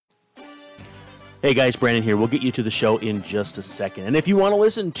Hey guys, Brandon here. We'll get you to the show in just a second. And if you want to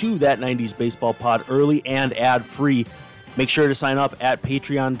listen to that 90s Baseball Pod early and ad-free, make sure to sign up at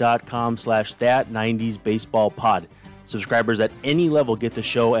patreon.com/that90s Baseball Pod. Subscribers at any level get the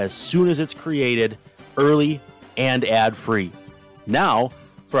show as soon as it's created, early and ad-free. Now,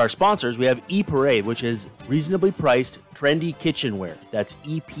 for our sponsors, we have eParade, which is reasonably priced, trendy kitchenware. That's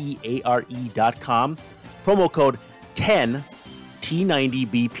EPARE.com. Promo code 10,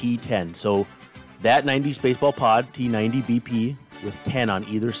 T90BP10. So that 90s Baseball Pod, T90BP, with 10 on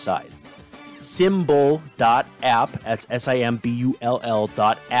either side. Simbull.app, that's SIMBULL.app,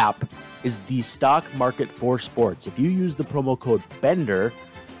 is the stock market for sports. If you use the promo code BENDER,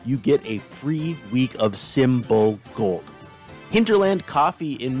 you get a free week of Simbull Gold. Hinterland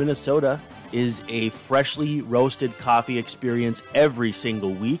Coffee in Minnesota is a freshly roasted coffee experience every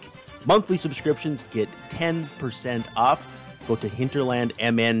single week. Monthly subscriptions get 10% off. Go to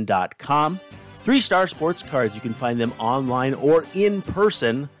hinterlandmn.com. 3-Star Sports Cards, you can find them online or in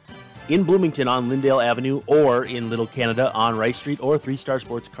person in Bloomington on Lyndale Avenue or in Little Canada on Rice Street or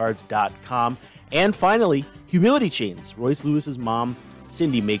 3starsportscards.com. And finally, Humility Chains. Royce Lewis's mom,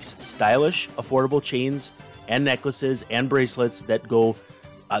 Cindy, makes stylish, affordable chains and necklaces and bracelets that go,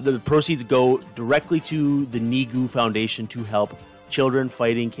 the proceeds go directly to the Nigu Foundation to help children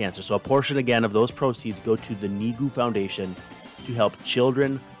fighting cancer. So a portion again of those proceeds go to the Nigu Foundation to help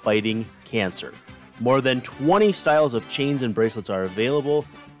children fighting cancer. More than 20 styles of chains and bracelets are available.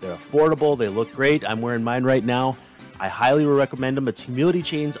 They're affordable. They look great. I'm wearing mine right now. I highly recommend them. It's Humility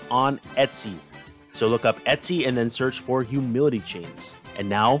Chains on Etsy. So look up Etsy and then search for Humility Chains. And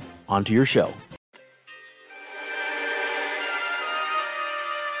now, on to your show.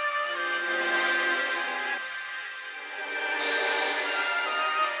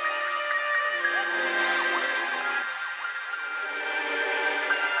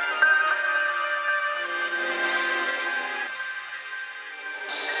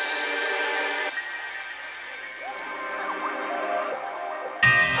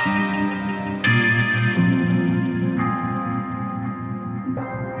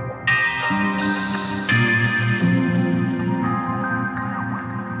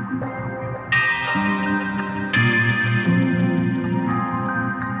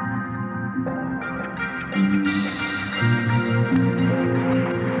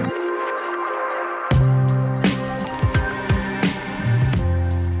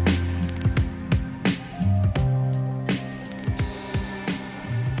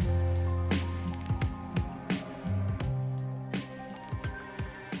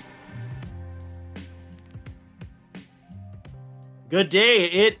 Good day.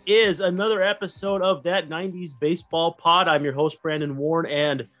 It is another episode of That 90s Baseball Pod. I'm your host, Brandon Warren,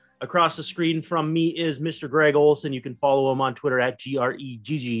 and across the screen from me is Mr. Greg Olson. You can follow him on Twitter at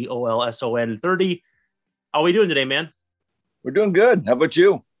GREGGOLSON30. How are we doing today, man? We're doing good. How about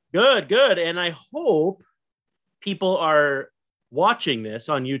you? Good. And I hope people are watching this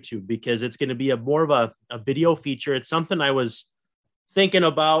on YouTube because it's going to be more of a video feature. It's something I was thinking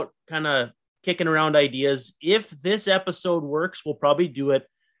about, kind of kicking around ideas. If this episode works, we'll probably do it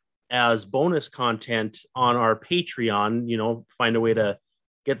as bonus content on our Patreon, find a way to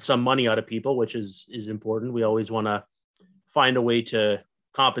get some money out of people, which is important. We always want to find a way to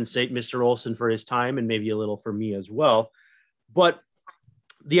compensate Mr. Olson for his time and maybe a little for me as well. But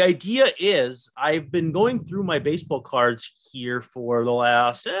the idea is I've been going through my baseball cards here for the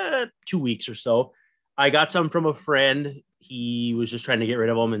last 2 weeks or so. I got some from a friend. He was just trying to get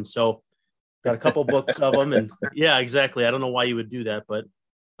rid of them. And so got a couple books of them, and yeah, exactly. I don't know why you would do that, but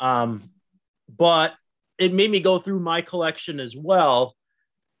it made me go through my collection as well.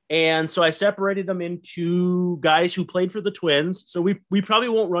 And so I separated them into guys who played for the Twins. So we probably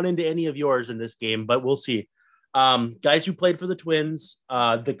won't run into any of yours in this game, but we'll see. Guys who played for the Twins,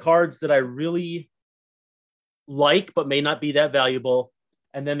 the cards that I really like, but may not be that valuable.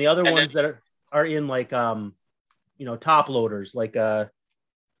 And then the other ones that are in top loaders,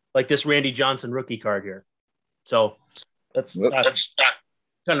 like this Randy Johnson rookie card here. So that's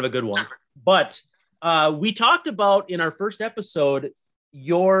kind of a good one. But we talked about in our first episode,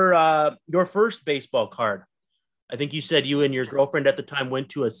 your first baseball card. I think you said you and your girlfriend at the time went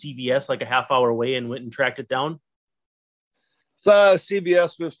to a CVS like a half hour away and went and tracked it down.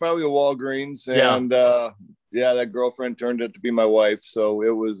 CVS was probably a Walgreens. And that girlfriend turned out to be my wife. So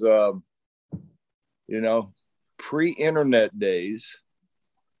it was, pre-internet days.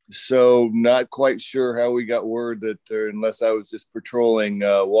 So not quite sure how we got word that unless I was just patrolling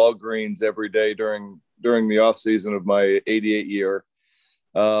Walgreens every day during the off season of my 88 year.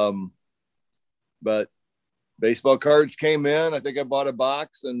 But baseball cards came in. I think I bought a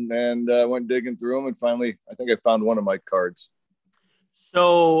box and went digging through them, and finally, I think I found one of my cards.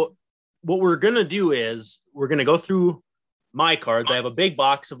 So what we're gonna do is we're gonna go through my cards. I have a big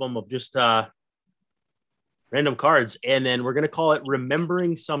box of them of just random cards, and then we're gonna call it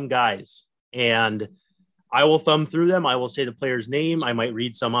Remembering Some Guys. And I will thumb through them. I will say the player's name. I might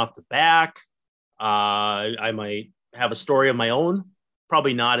read some off the back. I might have a story of my own.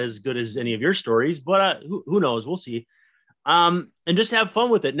 Probably not as good as any of your stories, but who knows? We'll see. And just have fun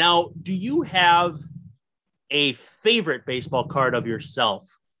with it. Now, do you have a favorite baseball card of yourself?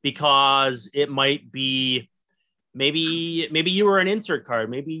 Because it might be maybe you were an insert card.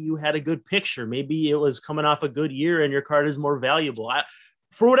 Maybe you had a good picture. Maybe it was coming off a good year and your card is more valuable.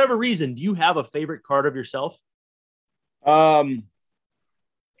 For whatever reason, do you have a favorite card of yourself? I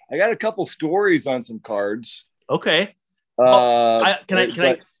got a couple stories on some cards. Okay. Can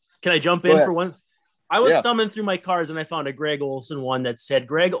I jump in for one? I was thumbing through my cards and I found a Greg Olson one that said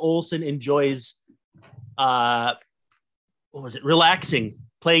Greg Olson enjoys relaxing,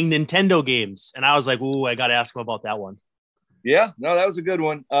 playing Nintendo games. And I was like, ooh, I got to ask him about that one. Yeah, no, that was a good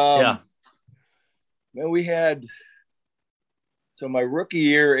one. Man, we had, so my rookie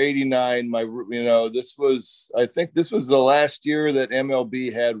year, 89, I think this was the last year that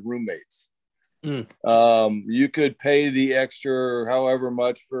MLB had roommates. You could pay the extra however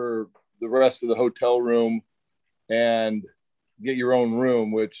much for the rest of the hotel room and get your own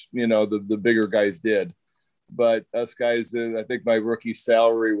room, which, the bigger guys did. But us guys, I think my rookie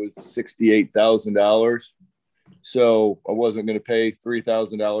salary was $68,000. So I wasn't going to pay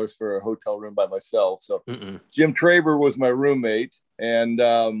 $3,000 for a hotel room by myself. So Jim Traber was my roommate, and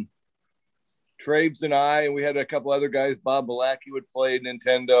Trabes and I, and we had a couple other guys. Bob Balaki would play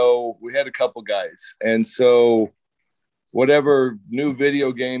Nintendo. We had a couple guys. And so whatever new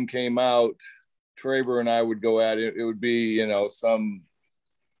video game came out, Traber and I would go at it. It would be, some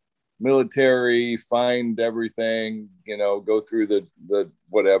military, find everything, go through the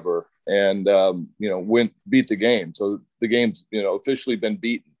whatever, and, beat the game. So the game's, officially been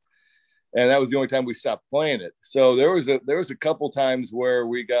beaten. And that was the only time we stopped playing it. So there was a couple times where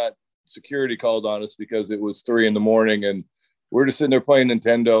we got security called on us because it was 3 a.m. and we're just sitting there playing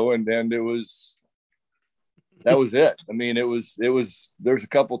Nintendo, and that was it. I mean, there's a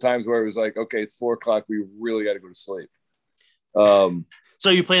couple times where it was like, okay, it's 4:00. We really got to go to sleep. So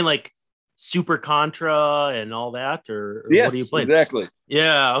you playing like Super Contra and all that, or yes, what are you playing? Exactly.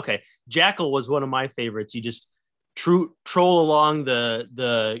 Yeah. Okay. Jackal was one of my favorites. You just troll along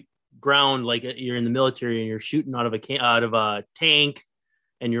the ground like you're in the military and you're shooting out of a tank,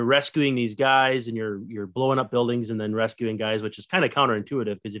 and you're rescuing these guys, and you're blowing up buildings and then rescuing guys, which is kind of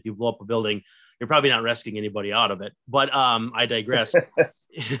counterintuitive because if you blow up a building, you're probably not rescuing anybody out of it. But I digress.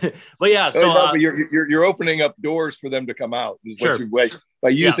 But yeah, so you're opening up doors for them to come out. Is what by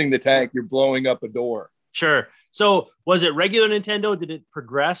using the tank, you're blowing up a door. Sure. So was it regular Nintendo? Did it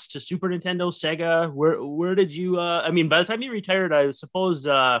progress to Super Nintendo, Sega? Where did you? I mean, by the time you retired, I suppose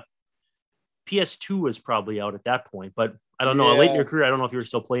PS2 was probably out at that point. But I don't know. Late in your career, I don't know if you were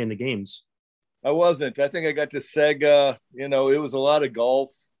still playing the games. I wasn't. I think I got to Sega. It was a lot of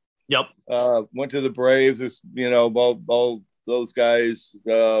golf. Yep. Went to the Braves. It was, all those guys,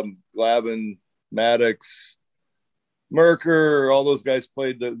 Glavine, Maddox, Merker, all those guys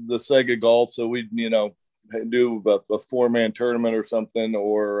played the Sega golf. So we'd, do a 4-man tournament or something,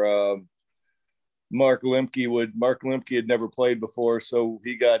 or Mark Lemke had never played before. So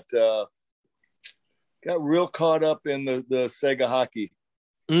he got real caught up in the Sega hockey.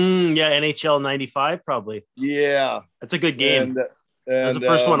 Yeah. NHL 95, probably. Yeah. That's a good game. That was the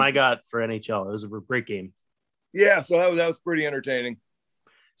first one I got for NHL. It was a great game. Yeah. So that was pretty entertaining.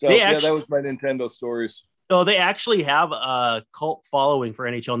 So that was my Nintendo stories. So they actually have a cult following for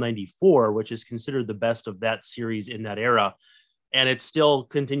NHL 94, which is considered the best of that series in that era. And it still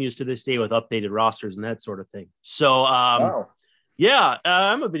continues to this day with updated rosters and that sort of thing. So, yeah,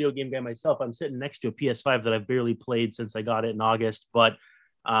 I'm a video game guy myself. I'm sitting next to a PS5 that I've barely played since I got it in August, but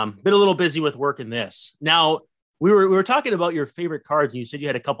been a little busy with work in this. Now, we were talking about your favorite cards, and you said you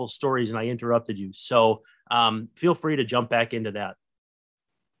had a couple stories, and I interrupted you. So feel free to jump back into that.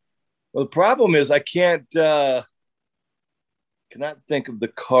 Well, the problem is I cannot think of the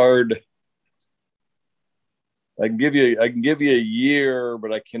card. I can give you a year,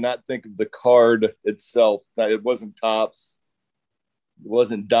 but I cannot think of the card itself. It wasn't Topps. It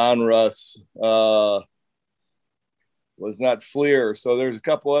wasn't Donruss. Was not Fleer. So there's a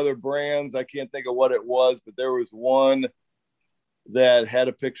couple other brands. I can't think of what it was, but there was one that had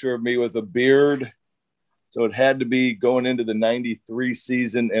a picture of me with a beard. So it had to be going into the 93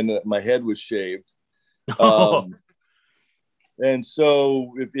 season, and my head was shaved. Oh. And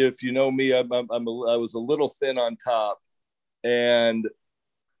so if you know me, I was a little thin on top, and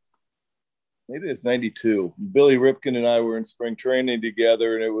maybe it's 92. Billy Ripken and I were in spring training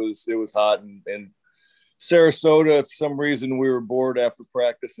together, and it was hot, and Sarasota, for some reason, we were bored after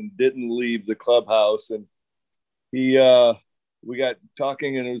practice and didn't leave the clubhouse. And we got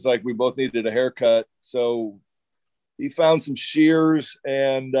talking, and it was like we both needed a haircut. So he found some shears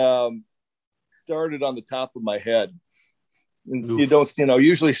and started on the top of my head. And you don't,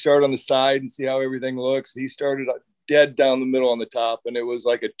 usually start on the side and see how everything looks. He started dead down the middle on the top, and it was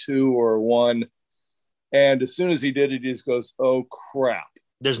like a 2 or a 1. And as soon as he did it, he just goes, "Oh crap!"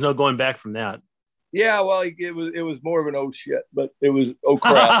 There's no going back from that. Yeah, well, it was more of an "oh shit," but it was "oh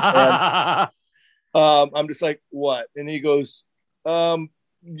crap." And I'm just like, "What?" And he goes,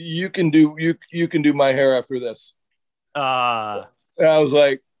 "You can do my hair after this." And I was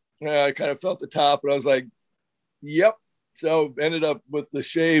like, I kind of felt the top, and I was like, "Yep." So ended up with the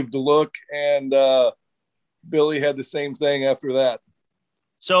shaved look, and Billy had the same thing after that.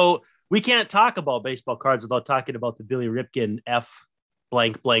 So we can't talk about baseball cards without talking about the Billy Ripken F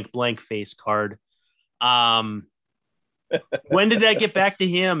blank blank blank face card. When did that get back to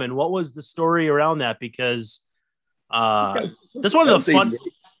him, and what was the story around that? Because that's one of the fun.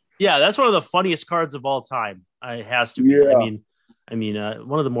 Yeah, that's one of the funniest cards of all time. It has to be. Yeah. I mean,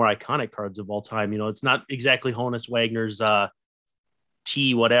 one of the more iconic cards of all time. It's not exactly Honus Wagner's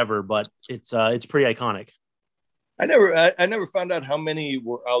T whatever, but it's pretty iconic. I never found out how many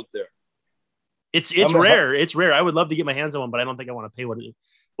were out there. It's rare. It's rare. I would love to get my hands on one, but I don't think I want to pay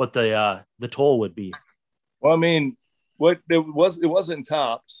what the toll would be. Well, I mean, it wasn't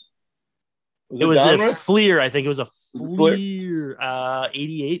Topps. It was a Fleer. I think it was a Fleer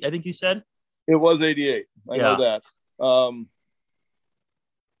 88. I think you said it was 88. I know that.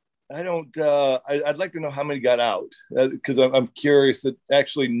 I don't. I'd like to know how many got out, because I'm curious that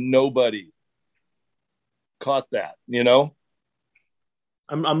actually nobody caught that.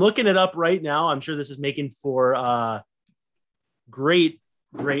 I'm looking it up right now. I'm sure this is making for great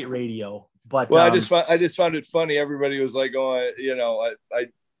radio. But well, I just found it funny. Everybody was like, "Oh,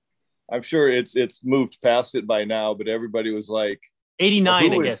 I'm sure it's moved past it by now," but everybody was like,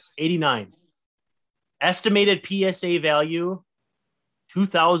 89, I guess 89. Estimated PSA value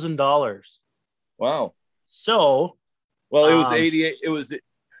 $2,000. Wow. So, well, it was 88. It was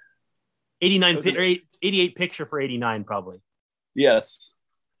 89 88 picture for 89 probably. Yes.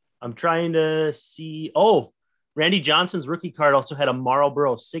 I'm trying to see. Oh, Randy Johnson's rookie card also had a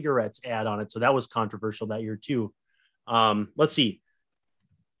Marlboro cigarettes ad on it, so that was controversial that year too. Let's see.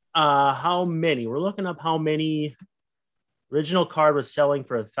 How many? We're looking up how many. Original card was selling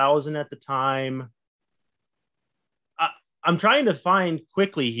for $1,000 at the time. I'm trying to find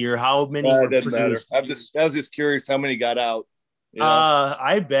quickly here how many were produced. I was just curious how many got out.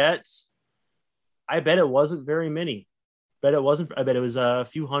 I bet it wasn't very many. I bet it was a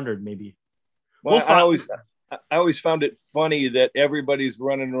few hundred maybe. Well, I always found it funny that everybody's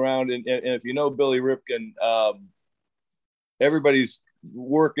running around, and if you know Billy Ripken, everybody's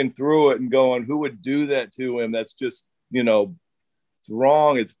working through it and going, "Who would do that to him? That's just, it's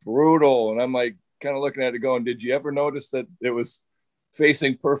wrong. It's brutal." And I'm like, kind of looking at it going, "Did you ever notice that it was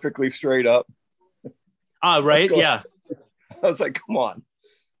facing perfectly straight up?" Right. Yeah. I was like, come on.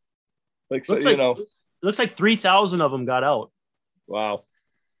 Like, so, it looks like 3,000 of them got out. Wow.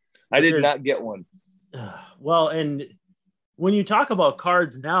 I did not get one. Well, and when you talk about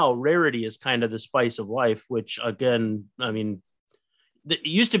cards now, rarity is kind of the spice of life, which again, I mean, it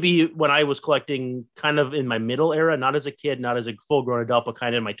used to be when I was collecting kind of in my middle era, not as a kid, not as a full grown adult, but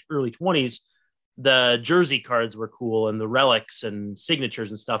kind of in my early 20s, the jersey cards were cool and the relics and signatures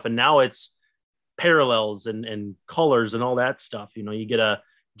and stuff. And now it's parallels and colors and all that stuff. You get a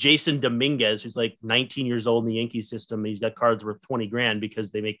Jason Dominguez, who's like 19 years old in the Yankee system. He's got cards worth $20,000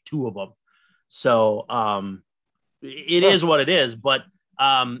 because they make 2 of them. So it is what it is, but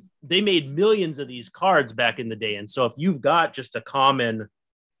they made millions of these cards back in the day. And so if you've got just a common,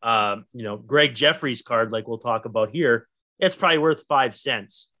 Greg Jeffries card, like we'll talk about here, it's probably worth 5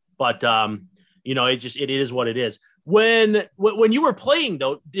 cents, but it is what it is. When you were playing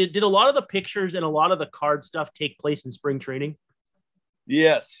though, did a lot of the pictures and a lot of the card stuff take place in spring training?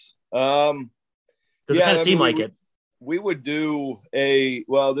 Yes. Does it kind of seem like it? We would do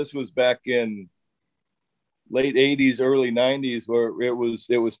this was back in late 80s, early 90s, where it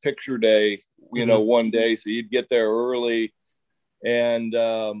was picture day, one day. So you'd get there early and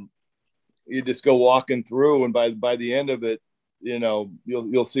you just go walking through. And by the end of it,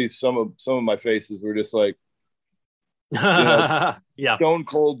 you'll see some of my faces were just like, Yeah. Stone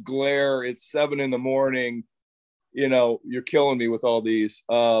cold glare. It's 7 a.m. You're killing me with all these.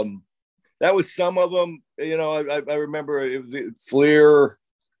 That was some of them. I remember it was Fleer.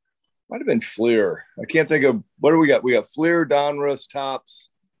 Might have been Fleer. I can't think of what do we got. We got Fleer, Donruss, Tops,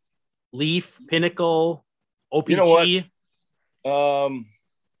 Leaf, Pinnacle, OPG. You know what?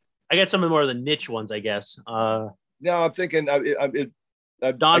 I got some of the more of the niche ones, I guess. No, I'm thinking. I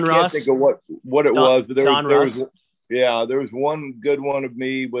Donruss. can't think of what it was, but there was one good one of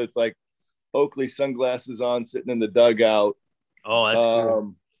me with like Oakley sunglasses on, sitting in the dugout. Oh, that's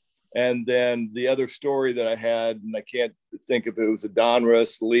cool. And then the other story that I had, and I can't think if it was a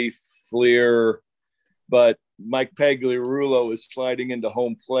Donruss, Leaf, Fleer, but Mike Pagliarulo was sliding into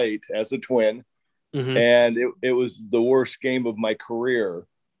home plate as a Twin. Mm-hmm. And it was the worst game of my career.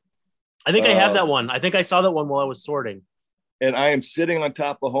 I think I have that one. I think I saw that one while I was sorting. And I am sitting on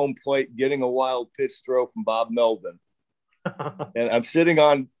top of home plate getting a wild pitch throw from Bob Melvin. And I'm sitting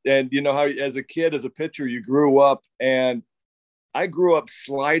on, and you know how as a kid, as a pitcher, you grew up, and I grew up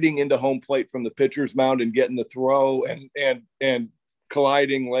sliding into home plate from the pitcher's mound and getting the throw and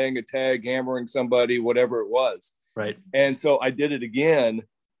colliding, laying a tag, hammering somebody, whatever it was. Right. And so I did it again.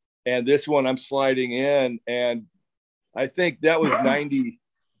 And this one I'm sliding in, and I think that was 90.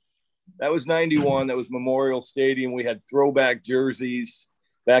 That was 91. That was Memorial Stadium. We had throwback jerseys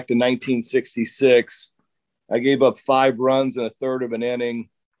back to 1966. I gave up 5 runs in a third of an inning.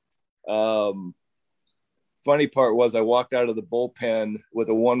 Funny part was I walked out of the bullpen with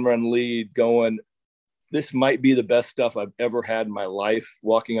a 1-run lead going, this might be the best stuff I've ever had in my life,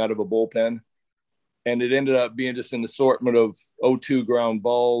 walking out of a bullpen. And it ended up being just an assortment of 0-2 ground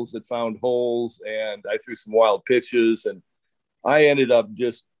balls that found holes, and I threw some wild pitches, and I ended up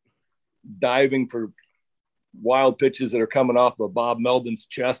just diving for wild pitches that are coming off of Bob Melvin's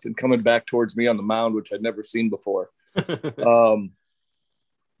chest and coming back towards me on the mound, which I'd never seen before.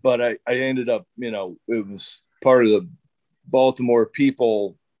 But I ended up, it was part of the Baltimore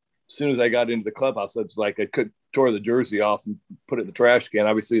people. As soon as I got into the clubhouse, it was like I tore the jersey off and put it in the trash can.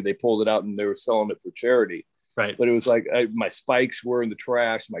 Obviously, they pulled it out and they were selling it for charity. Right. But it was like my spikes were in the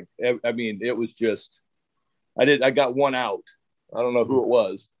trash. It was just, I got one out. I don't know who it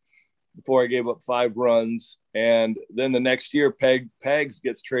was before I gave up 5 runs. And then the next year, Pags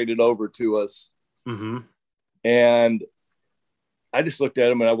gets traded over to us. Mm-hmm. And I just looked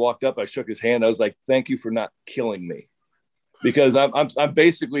at him and I walked up, I shook his hand. I was like, thank you for not killing me, because I'm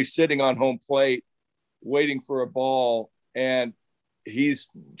basically sitting on home plate waiting for a ball, and he's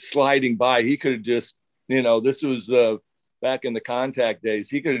sliding by. He could have just, this was back in the contact days.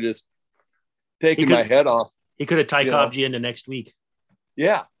 He could have just taken my head off. He could have Tykov'd you into next week.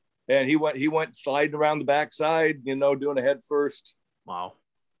 Yeah. And he went sliding around the backside, doing a head first. Wow.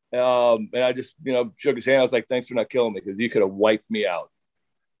 And I just, shook his hand. I was like, thanks for not killing me, because you could have wiped me out.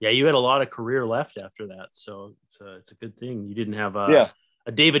 Yeah, you had a lot of career left after that. So it's a good thing you didn't have a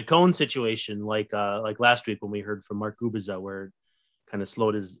David Cone situation like last week when we heard from Mark Gubiza, where it kind of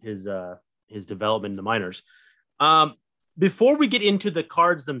slowed his development in the minors. Before we get into the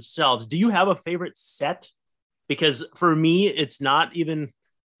cards themselves, do you have a favorite set? Because for me, it's not even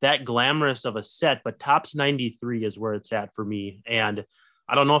that glamorous of a set, but Topps 93 is where it's at for me. And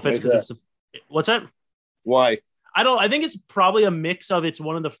I don't know if it's because what's that? Why? I think it's probably a mix of, it's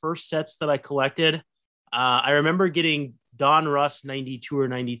one of the first sets that I collected. I remember getting Donruss 92 or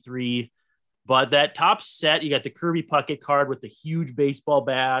 93, but that top set, you got the Kirby Puckett card with the huge baseball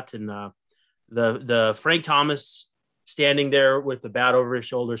bat, and the Frank Thomas standing there with the bat over his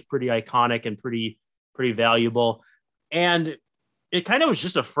shoulders, pretty iconic and pretty valuable. And it kind of was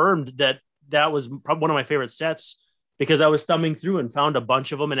just affirmed that was probably one of my favorite sets, because I was thumbing through and found a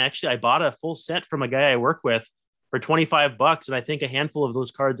bunch of them. And actually I bought a full set from a guy I work with for $25. And I think a handful of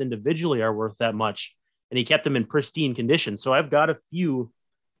those cards individually are worth that much. And he kept them in pristine condition. So I've got a few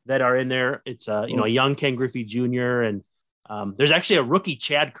that are in there. It's a young Ken Griffey Jr. And there's actually a rookie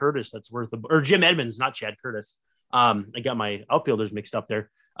Chad Curtis that's worth, or Jim Edmonds, not Chad Curtis. I got my outfielders mixed up there.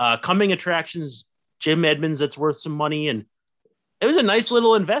 Coming attractions, Jim Edmonds, that's worth some money. And it was a nice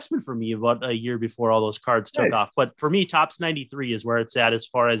little investment for me about a year before all those cards took off. But for me, Topps 93 is where it's at as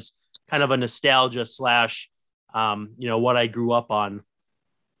far as kind of a nostalgia / what I grew up on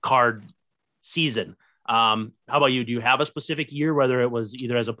card season. How about you? Do you have a specific year, whether it was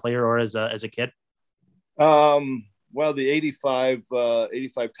either as a player or as a kid? Well, the 85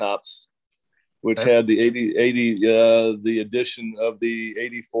 Topps, which had the 80 the addition of the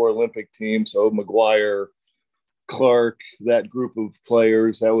 84 Olympic team. So McGuire, Clark, that group of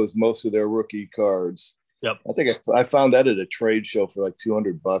players, that was most of their rookie cards. Yep. I think I found that at a trade show for like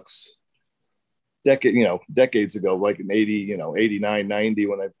 $200. decades ago, like in 80, 89, 90,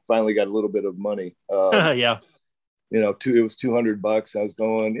 when I finally got a little bit of money. Yeah. It was $200. I was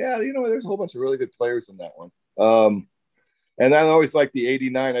going, yeah, there's a whole bunch of really good players in that one. And I always liked the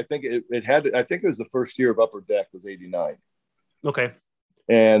 89. I think it was the first year of Upper Deck was 89. Okay.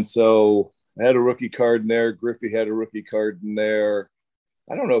 And so I had a rookie card in there. Griffey had a rookie card in there.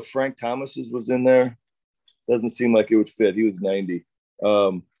 I don't know if Frank Thomas's was in there. Doesn't seem like it would fit. He was 90.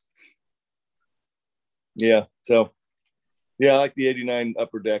 Yeah. So, yeah, I like the 89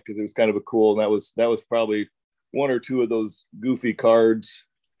 Upper Deck because it was kind of a cool, and that was probably one or two of those goofy cards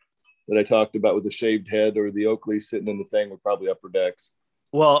that I talked about with the shaved head or the Oakley sitting in the thing were probably Upper Decks.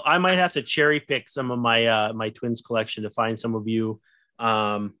 Well, I might have to cherry pick some of my my Twins collection to find some of you.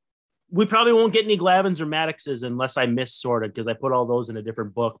 We probably won't get any Glavins or Maddoxes unless I miss sorted because I put all those in a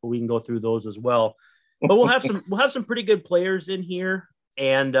different book, but we can go through those as well. But we'll have some pretty good players in here,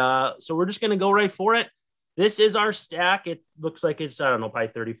 and so we're just going to go right for it. This is our stack. It looks like it's, I don't know, probably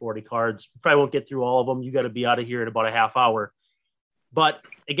 30, 40 cards. Probably won't get through all of them. You got to be out of here in about a half hour. But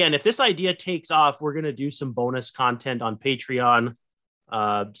again, if this idea takes off, we're going to do some bonus content on Patreon.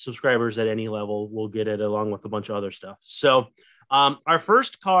 Subscribers at any level will get it along with a bunch of other stuff. So our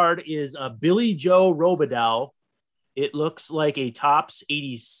first card is Billy Joe Robidoux. It looks like a Topps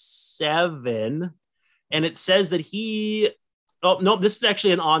 87. And it says that this is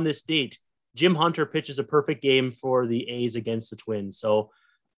actually an on this date. Jim Hunter pitches a perfect game for the A's against the Twins. So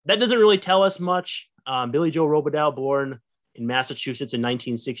that doesn't really tell us much. Billy Joe Robidoux, born in Massachusetts in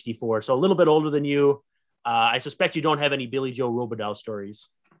 1964. So a little bit older than you. I suspect you don't have any Billy Joe Robidoux stories.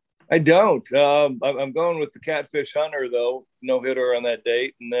 I don't. I'm going with the Catfish Hunter, though. No hitter on that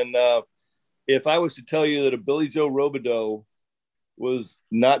date. And then if I was to tell you that a Billy Joe Robidoux was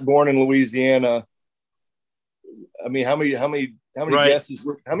not born in Louisiana, I mean, how many right. guesses?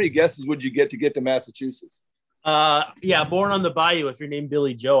 How many guesses would you get to Massachusetts? Yeah, born on the Bayou. If you're named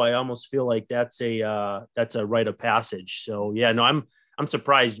Billy Joe, I almost feel like that's a rite of passage. So yeah, no, I'm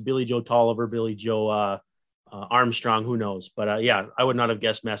surprised. Billy Joe Tolliver, Billy Joe Armstrong, who knows? But yeah, I would not have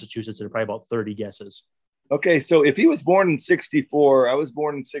guessed Massachusetts. And probably about 30 guesses. Okay, so if he was born in 64, I was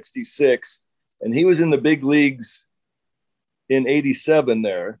born in 66, and he was in the big leagues in 87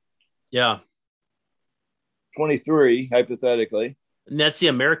 there. Yeah. 23, hypothetically. And that's the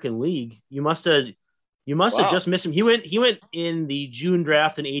American League. You must have just missed him. He went in the June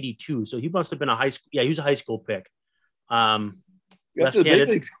draft in 82. So he must have been a high school. Yeah, he was a high school pick. Got to the big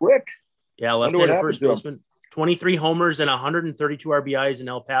leagues quick. Yeah, left-handed first baseman. 23 homers and 132 RBIs in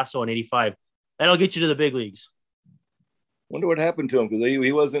El Paso in 85. That'll get you to the big leagues. Wonder what happened to him because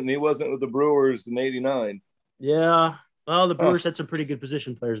he wasn't with the Brewers in 89. Yeah. Well, the Brewers had some pretty good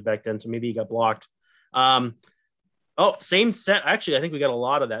position players back then, so maybe he got blocked. Same set. Actually, I think we got a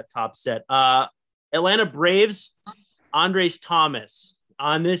lot of that top set. Atlanta Braves, Andres Thomas.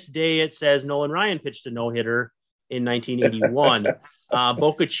 On this day, it says Nolan Ryan pitched a no-hitter in 1981.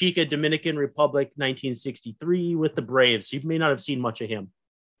 Boca Chica, Dominican Republic, 1963 with the Braves. You may not have seen much of him.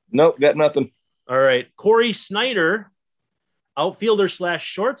 Nope, got nothing. All right. Corey Snyder, outfielder /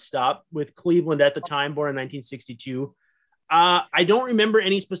 shortstop with Cleveland at the time, born in 1962. I don't remember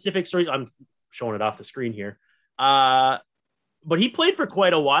any specific stories. I'm showing it off the screen here. But he played for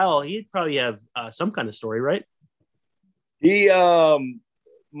quite a while. He'd probably have some kind of story, right? He,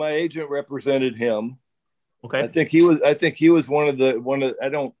 my agent represented him. Okay. I think he was one of I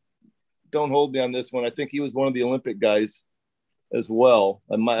don't hold me on this one. I think he was one of the Olympic guys as well.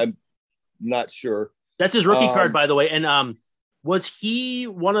 I'm not sure. That's his rookie card, by the way. And was he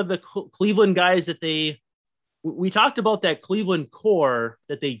one of the Cleveland guys that we talked about that Cleveland core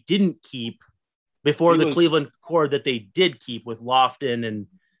that they didn't keep before Cleveland core that they did keep with Lofton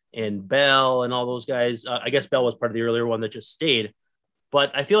and Bell and all those guys. I guess Bell was part of the earlier one that just stayed.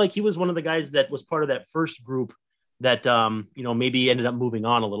 But I feel like he was one of the guys that was part of that first group that, maybe ended up moving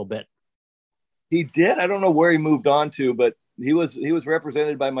on a little bit. He did. I don't know where he moved on to, but he was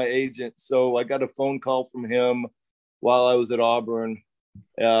represented by my agent. So I got a phone call from him while I was at Auburn.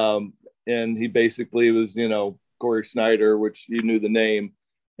 And he basically was, Corey Snyder, which you knew the name,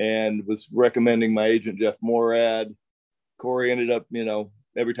 and was recommending my agent, Jeff Morad. Corey ended up,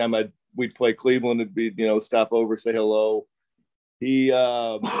 every time we'd play Cleveland, it'd be, stop over, say hello. He is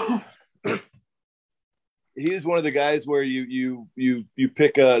one of the guys where you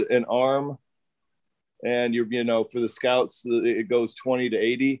pick an arm and for the scouts, it goes 20 to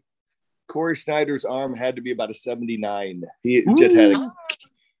 80. Corey Snyder's arm had to be about a 79. He just had a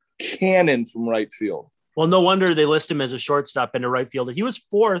cannon from right field. Well, no wonder they list him as a shortstop and a right fielder. He was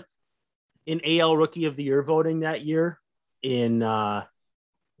 4th in AL Rookie of the Year voting that year in, I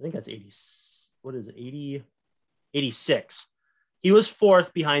think that's 80. what is it, 80, 86. He was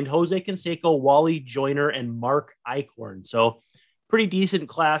fourth behind Jose Canseco, Wally Joyner, and Mark Eichhorn. So pretty decent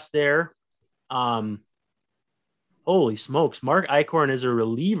class there. Holy smokes. Mark Eichhorn is a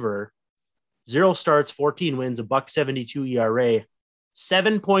reliever. 0 starts, 14 wins, a .172 ERA,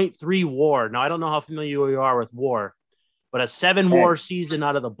 7.3 WAR. Now, I don't know how familiar you are with WAR, but a 7 WAR season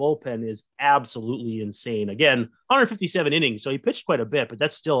out of the bullpen is absolutely insane. Again, 157 innings, so he pitched quite a bit, but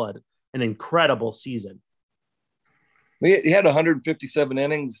that's still an incredible season. He had 157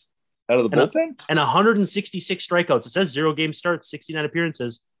 innings out of the bullpen? And 166 strikeouts. It says 0 game starts, 69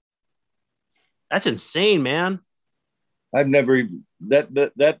 appearances. That's insane, man. I've never even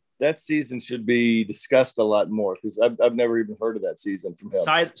that season should be discussed a lot more because I've never even heard of that season from him.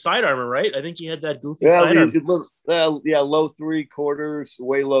 Side armor, right? I think he had that goofy side armor. Low 3/4,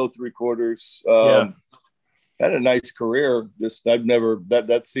 way low 3/4. Had a nice career. Just I've never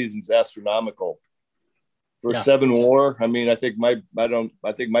that season's astronomical. For 7 WAR, I mean, I think my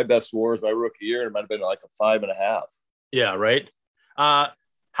best WAR is my rookie year. It might have been like a 5.5. Yeah, right.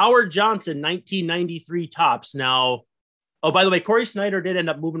 Howard Johnson, 1993 tops. Now, oh, by the way, Corey Snyder did end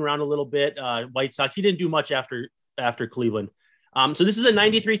up moving around a little bit. White Sox. He didn't do much after Cleveland. So this is a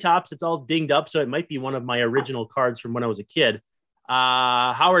 93 tops. It's all dinged up, so it might be one of my original cards from when I was a kid.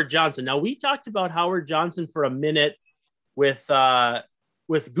 Howard Johnson. Now, we talked about Howard Johnson for a minute with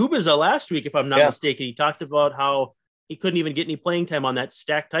Gubaza last week, if I'm not mistaken. He talked about how he couldn't even get any playing time on that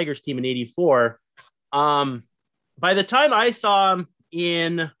stacked Tigers team in 84. By the time I saw him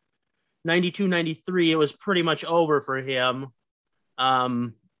in 92, 93, it was pretty much over for him.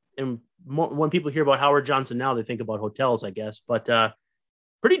 And when people hear about Howard Johnson now, they think about hotels, I guess. But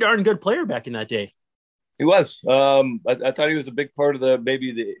pretty darn good player back in that day. He was. I thought he was a big part of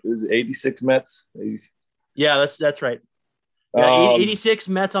it was 86 Mets. Yeah, that's right. Yeah, 86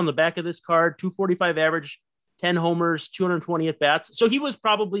 Mets on the back of this card, 245 average, 10 homers, 220 at bats. So he was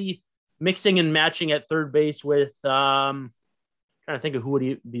probably mixing and matching at third base with trying to think of who would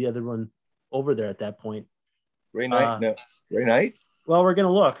be the other one over there at that point. Ray Knight? No. Ray Knight? Well, we're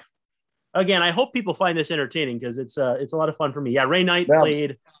gonna look. Again, I hope people find this entertaining because it's a lot of fun for me. Yeah, Ray Knight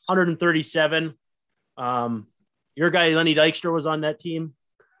played 137. Your guy Lenny Dykstra was on that team.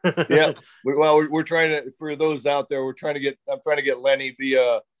 Yeah, well, we're trying to, for those out there, I'm trying to get Lenny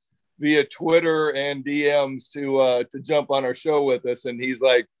via Twitter and DMs to jump on our show with us, and he's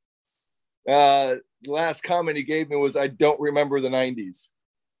like, the last comment he gave me was, "I don't remember the '90s."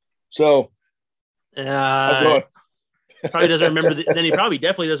 So, probably doesn't remember. Then he probably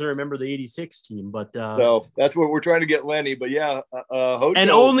definitely doesn't remember the '86 team. But so that's what we're trying to get Lenny. But yeah, Hojo.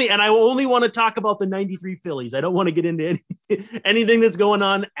 And I only want to talk about the '93 Phillies. I don't want to get into anything that's going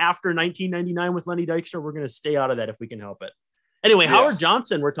on after 1999 with Lenny Dykstra. We're going to stay out of that if we can help it. Anyway, Howard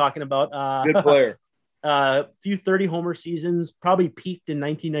Johnson, we're talking about. Good player. A few 30 homer seasons, probably peaked in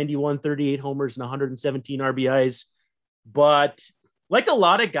 1991, 38 homers and 117 RBIs. But like a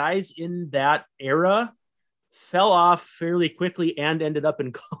lot of guys in that era, fell off fairly quickly and ended up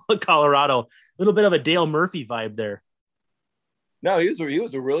in Colorado. A little bit of a Dale Murphy vibe there. No, he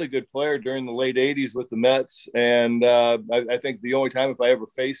was a really good player during the late 80s with the Mets. And I think the only time if I ever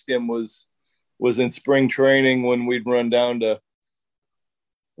faced him was in spring training when we'd run down to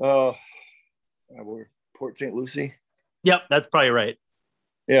Port St. Lucie. Yep, that's probably right.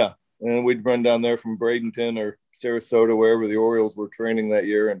 Yeah, and we'd run down there from Bradenton or Sarasota, wherever the Orioles were training that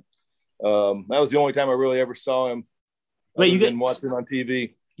year. And that was the only time I really ever saw him. Wait, you been watching on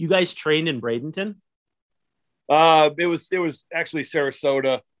TV? You guys trained in Bradenton? It was actually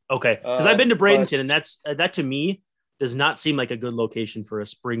Sarasota. Okay, because I've been to Bradenton, and that to me does not seem like a good location for a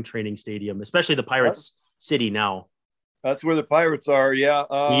spring training stadium, especially the Pirates City now. That's where the Pirates are. Yeah,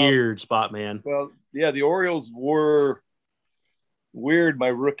 weird spot, man. Well, yeah, the Orioles were weird. My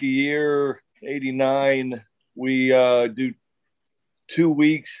rookie year, '89, we do 2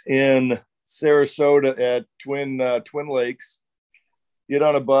 weeks in Sarasota at Twin Lakes, get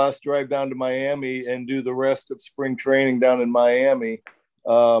on a bus, drive down to Miami, and do the rest of spring training down in Miami,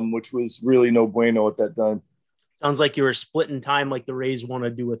 which was really no bueno at that time. Sounds like you were splitting time like the Rays want to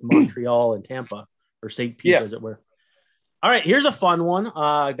do with Montreal and Tampa, or St. Pete, as it were. All right, here's a fun one.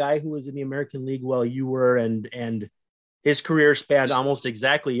 A guy who was in the American League while you were, and his career spanned almost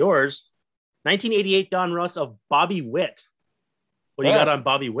exactly yours. 1988 Don Russ of Bobby Witt. What do you got on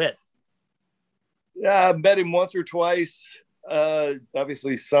Bobby Witt? Yeah, I met him once or twice.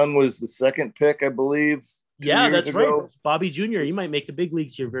 Obviously, son was the second pick, I believe. Yeah, that's right. Bobby Jr., you might make the big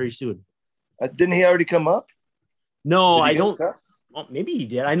leagues here very soon. Didn't he already come up? No, I don't. Well, maybe he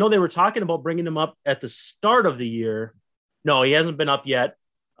did. I know they were talking about bringing him up at the start of the year. No, he hasn't been up yet.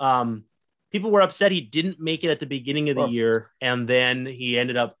 people were upset he didn't make it at the beginning of the year, and then he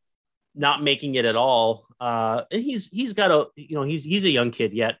ended up not making it at all. And he's got he's a young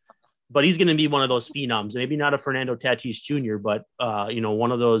kid yet, but he's going to be one of those phenoms. Maybe not a Fernando Tatis Jr., but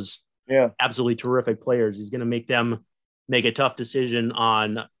one of those absolutely terrific players. He's going to make them make a tough decision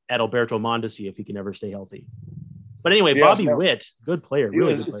on Adalberto Mondesi if he can ever stay healthy. But anyway, Bobby Witt, good player,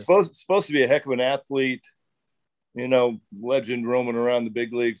 really good player. Supposed to be a heck of an athlete, legend roaming around the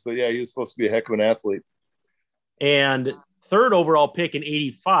big leagues. But yeah, he was supposed to be a heck of an athlete. And third overall pick in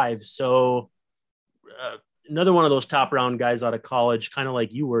 85. So another one of those top round guys out of college, kind of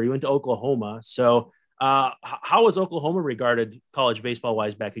like you were. You went to Oklahoma. So how was Oklahoma regarded college baseball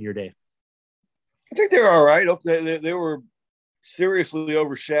wise back in your day? I think they were all right. They were seriously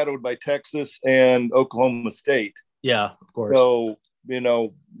overshadowed by Texas and Oklahoma State. Yeah, of course. So, they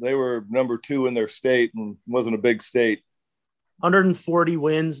were number 2 in their state and wasn't a big state. 140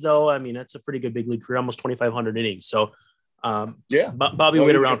 wins, though. I mean, that's a pretty good big league career, almost 2,500 innings. So, Bobby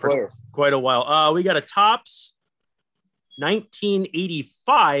Witt around for quite a while. We got a Topps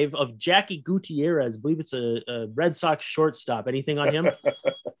 1985 of Jackie Gutierrez. I believe it's a Red Sox shortstop. Anything on him?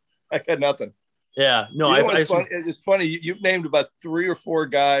 I got nothing. Yeah, no. It's funny. You've named about 3 or 4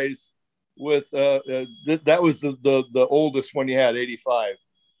 guys with that was the oldest one you had, 85,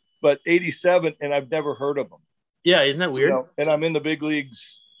 but 87, and I've never heard of them. Yeah, isn't that weird? And I'm in the big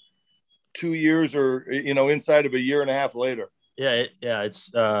leagues 2 years or inside of a year and a half later. Yeah,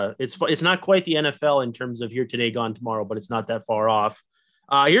 it's not quite the NFL in terms of here today, gone tomorrow, but it's not that far off.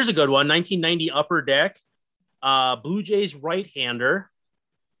 Here's a good one: 1990 Upper Deck, Blue Jays right-hander,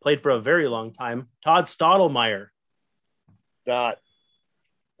 played for a very long time. Todd Stottlemyre.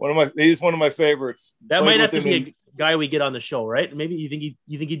 He's one of my favorites. That might have to be a guy we get on the show, right? Maybe you think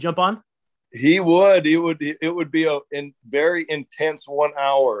he'd jump on? He would. It would be a very intense 1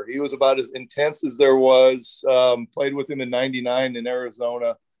 hour. He was about as intense as there was. Played with him in '99 in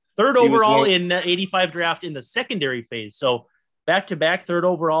Arizona. Third overall in the 85 draft in the secondary phase. So back-to-back third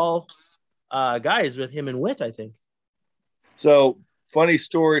overall guys with him and Witt, I think. So funny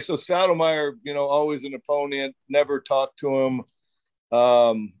story. So Stottlemyre, always an opponent, never talked to him.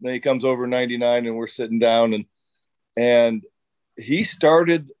 Then he comes over 99 and we're sitting down and he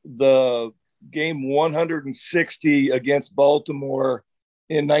started the game 160 against Baltimore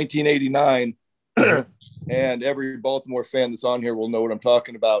in 1989. And every Baltimore fan that's on here will know what I'm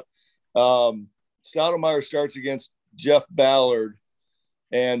talking about. Stottlemyre starts against Jeff Ballard,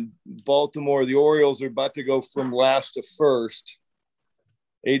 and Baltimore, the Orioles are about to go from last to first.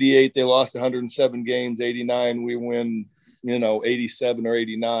 88, they lost 107 games. 89, we win, 87 or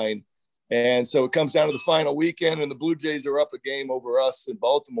 89. And so it comes down to the final weekend, and the Blue Jays are up a game over us in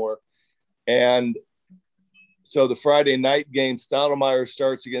Baltimore. And so the Friday night game, Stottlemyre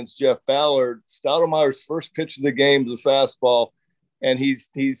starts against Jeff Ballard. Stottlemyre's first pitch of the game is a fastball. And he's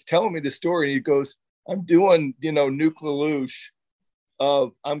telling me the story. And he goes, I'm doing, Nuke LaLoosh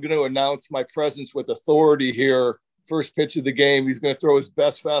of I'm going to announce my presence with authority here. First pitch of the game. He's going to throw his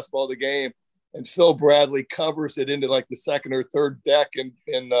best fastball of the game. And Phil Bradley covers it into like the second or third deck in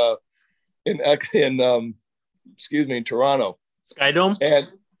Toronto. Skydome? And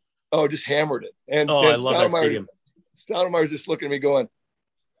just hammered it. And I love that stadium. Stottlemyre's just looking at me going,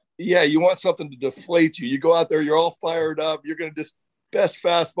 yeah, you want something to deflate you. You go out there, you're all fired up. You're going to just best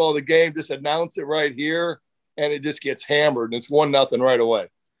fastball of the game, just announce it right here. And it just gets hammered. And it's 1-0 right away.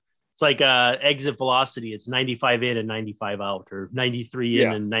 It's like exit velocity. It's 95 in and 95 out, or 93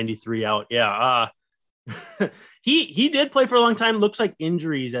 in and 93 out. Yeah. He did play for a long time. Looks like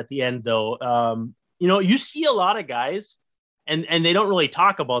injuries at the end, though. You see a lot of guys, and they don't really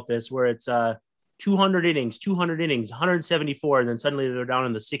talk about this, where it's 200 innings, 174, and then suddenly they're down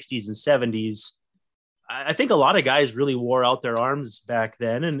in the 60s and 70s. I think a lot of guys really wore out their arms back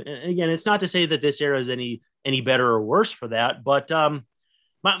then. And again, it's not to say that this era is any better or worse for that, but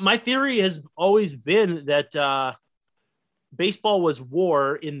my theory has always been that baseball was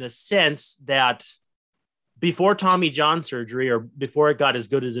war in the sense that before Tommy John surgery, or before it got as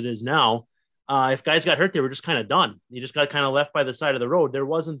good as it is now, if guys got hurt, they were just kind of done. You just got kind of left by the side of the road. There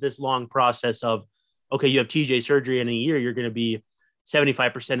wasn't this long process of, okay, you have TJ surgery in a year, you're going to be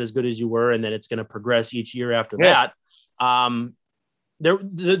 75% as good as you were, and then it's going to progress each year after that.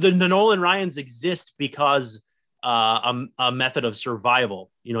 The Nolan Ryans exist because a method of survival.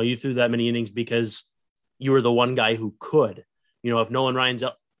 You threw that many innings because you were the one guy who could. If Nolan Ryan's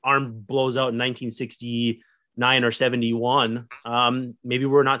arm blows out in 1969 or 71, maybe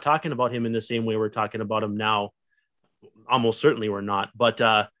we're not talking about him in the same way we're talking about him now. Almost certainly we're not. But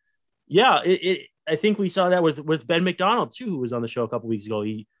I think we saw that with Ben McDonald too, who was on the show a couple weeks ago.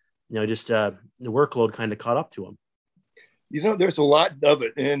 He just the workload kind of caught up to him. There's a lot of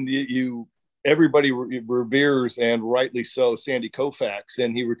it, and everybody reveres, and rightly so, Sandy Koufax,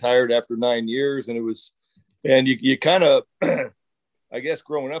 and he retired after 9 years, and you kind of, I guess,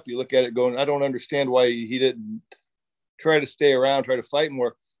 growing up, you look at it going, I don't understand why he didn't try to stay around, try to fight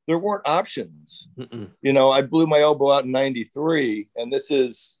more. There weren't options. I blew my elbow out in 93, and this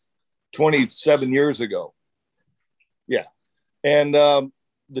is 27 years ago. Yeah. And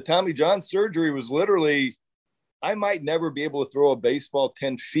the Tommy John surgery was literally, I might never be able to throw a baseball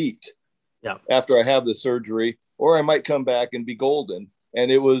 10 feet after I have the surgery, or I might come back and be golden.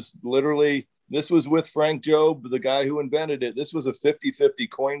 And it was literally, this was with Frank Jobe, the guy who invented it. This was a 50-50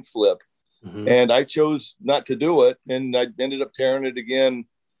 coin flip. And I chose not to do it. And I ended up tearing it again,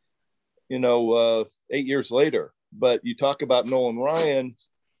 8 years later. But you talk about Nolan Ryan,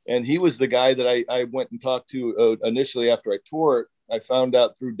 and he was the guy that I went and talked to initially after I tore it. I found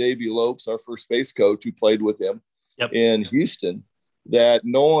out through Davey Lopes, our first base coach who played with him in Houston, that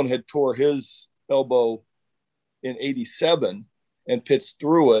Nolan had tore his elbow in 87 and pitched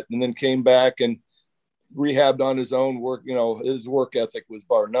through it, and then came back and rehabbed on his own work. His work ethic was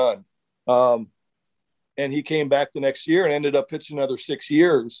bar none. And he came back the next year and ended up pitching another 6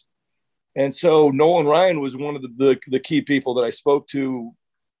 years. And so Nolan Ryan was one of the key people that I spoke to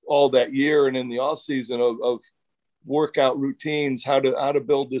all that year and in the off season of workout routines, how to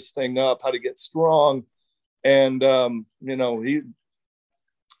build this thing up, how to get strong. And, he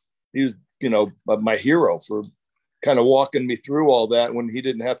was, my hero for kind of walking me through all that when he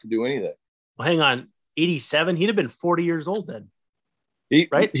didn't have to do anything. Well, hang on. 87, he'd have been 40 years old then.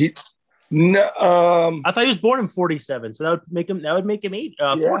 Right? No, I thought he was born in 47, so that would make him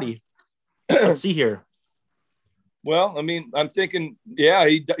 40. Let's see here. Well, I mean, I'm thinking,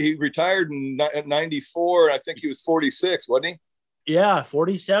 he retired in 94. And I think he was 46, wasn't he? Yeah,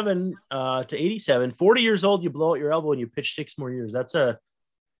 47 to 87. 40 years old, you blow out your elbow and you pitch 6 more years. That's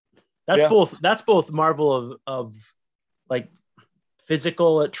both marvel of like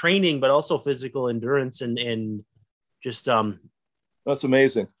physical training, but also physical endurance and just That's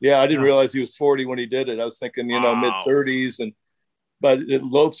amazing. Yeah, I didn't realize he was 40 when he did it. I was thinking, mid 30s, but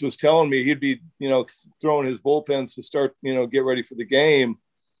Lopes was telling me he'd be, throwing his bullpens to start, get ready for the game,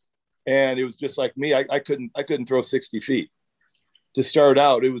 and it was just like me. I couldn't throw 60 feet to start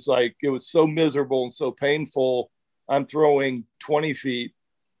out. It was so miserable and so painful. I'm throwing 20 feet,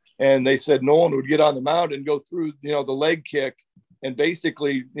 and they said Nolan would get on the mound and go through, the leg kick and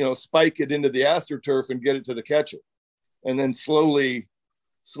basically, spike it into the AstroTurf and get it to the catcher. And then slowly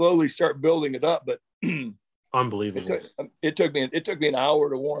start building it up. But unbelievable. It took me an hour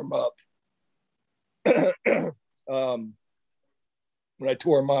to warm up when I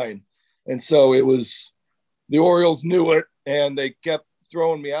tore mine. And so it was, the Orioles knew it and they kept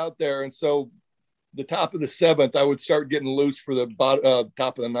throwing me out there. And so the top of the 7th, I would start getting loose for the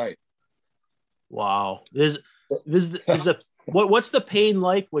top of the 9th. Wow. What's the pain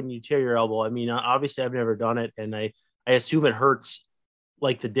like when you tear your elbow? I mean, obviously I've never done it, and I assume it hurts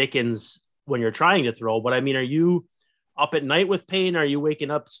like the dickens when you're trying to throw. But I mean, are you up at night with pain? Are you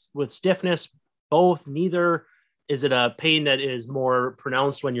waking up with stiffness? Both? Neither? Is it a pain that is more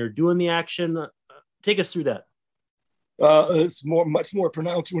pronounced when you're doing the action? Take us through that. It's much more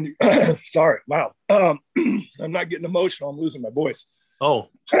pronounced when you. Sorry, wow. I'm not getting emotional. I'm losing my voice. Oh.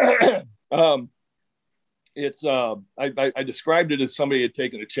 It's I described it as somebody had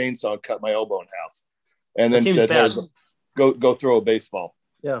taken a chainsaw and cut my elbow in half, and then said, "Hey, go throw a baseball."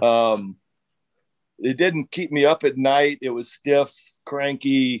 Yeah. It didn't keep me up at night. It was stiff,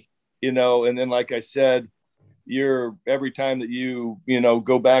 cranky, and then, like I said, every time that you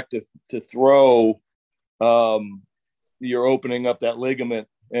go back to throw, you're opening up that ligament,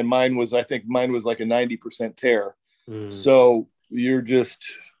 and mine was like a 90% tear. So you're just,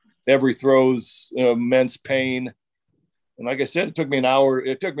 every throw's immense pain. And like I said, it took me an hour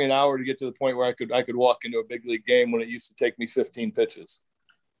to get to the point where I could walk into a big league game when it used to take me 15 pitches.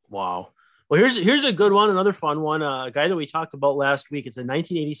 Wow. Well, here's a good one, another fun one. A guy that we talked about last week. It's a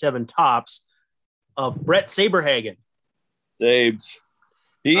 1987 Topps of Brett Saberhagen. Sabes.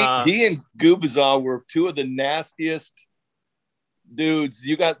 He and Gubicza were two of the nastiest dudes.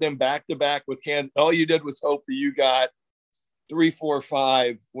 You got them back to back with Kansas. All you did was hope that you got 3, 4,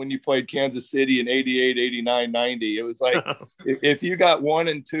 5 when you played Kansas City in 88, 89, 90. It was like, if you got 1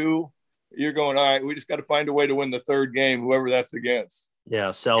 and 2, you're going, all right, we just got to find a way to win the third game, whoever that's against.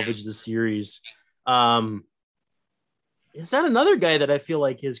 Yeah, salvage the series. Is that another guy that I feel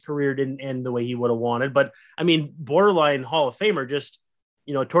like his career didn't end the way he would have wanted? But I mean, borderline Hall of Famer, just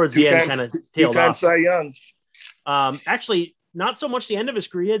towards the end, kind of tailed off. Cy Young. Actually, not so much the end of his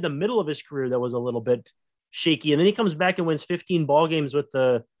career, the middle of his career that was a little bit shaky. And then he comes back and wins 15 ball games with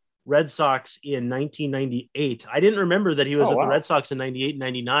the Red Sox in 1998. I didn't remember that he was with the Red Sox in 98 and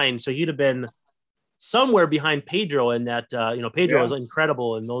 99. So he'd have been somewhere behind Pedro in that, Pedro was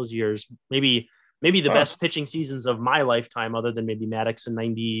incredible in those years. Maybe the best pitching seasons of my lifetime, other than maybe Maddox in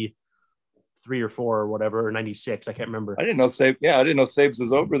 93 or 4 or whatever, or 96. I can't remember. I didn't know Sabes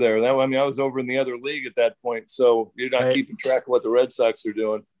was over there. I was over in the other league at that point. So you're not keeping track of what the Red Sox are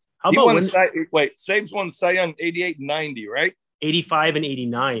doing. Sabes won Cy Young 88 and 90, right? 85 and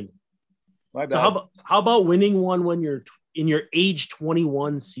 89. My bad. So how about winning one when you're in your age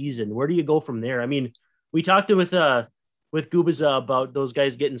 21 season? Where do you go from there? I mean, we talked with Gubiza about those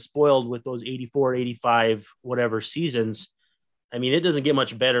guys getting spoiled with those 84, 85, whatever seasons. I mean, it doesn't get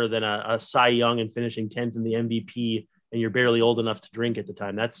much better than a Cy Young and finishing 10th in the MVP, and you're barely old enough to drink at the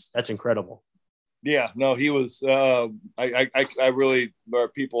time. That's incredible. Yeah, no, he was. I really, there are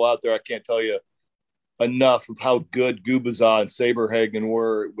people out there, I can't tell you enough of how good Gubiza and Saberhagen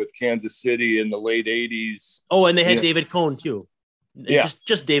were with Kansas City in the late 80s. Oh, and they had David Cone too. Yeah,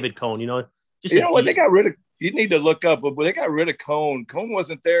 just David Cone. They got rid of. You need to look up, but they got rid of Cone. Cone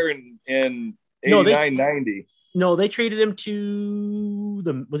wasn't there in 89, 90. No, they traded him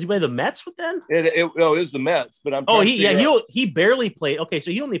to was he by the Mets with them? It was the Mets, but he barely played. Okay, so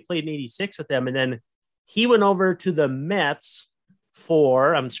he only played in 86 with them, and then he went over to the Mets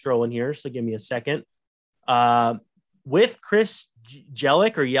for, I'm scrolling here, so give me a second. With Chris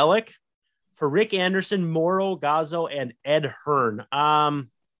Yelich for Rick Anderson, Morrow, Gazzo, and Ed Hearn.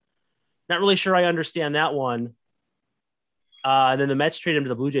 Not really sure I understand that one. And then the Mets traded him to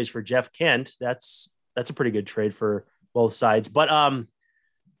the Blue Jays for Jeff Kent. That's a pretty good trade for both sides. But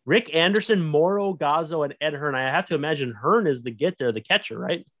Rick Anderson, Morrow, Gazzo, and Ed Hearn. I have to imagine Hearn is the catcher,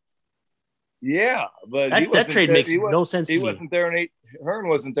 right? Yeah, but that trade makes no sense to me. Hearn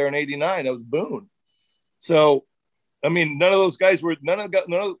wasn't there in 89. That was Boone. So, I mean, none of those guys were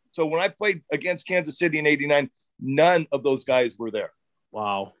so when I played against Kansas City in 89, none of those guys were there.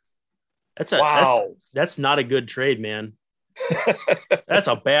 Wow. That's not a good trade, man. That's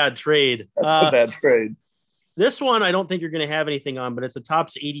a bad trade. That's a bad trade. This one, I don't think you're going to have anything on, but it's a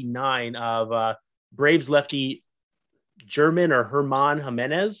Topps 89 of Braves lefty German or Herman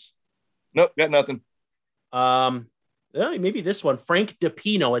Jimenez. Nope, got nothing. Maybe this one, Frank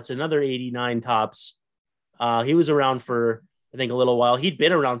DiPino. It's another 89 Topps. He was around for, I think, a little while. He'd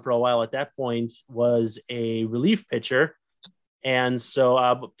been around for a while at that point, was a relief pitcher. And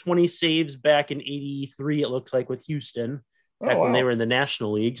so 20 saves back in 83, it looks like, with Houston, back when they were in the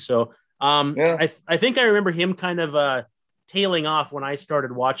National League. So I think I remember him kind of tailing off when I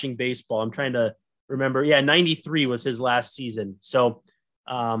started watching baseball. I'm trying to remember. Yeah, 93 was his last season. So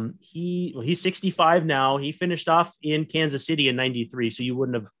he's 65 now. He finished off in Kansas City in 93. So you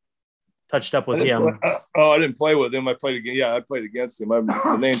wouldn't have touched up with him. I didn't play with him. I played against. Yeah, I played against him.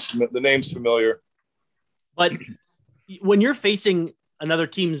 The name's familiar. But when you're facing another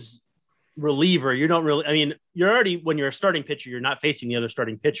team's reliever, you don't really. I mean, you're already, when you're a starting pitcher, you're not facing the other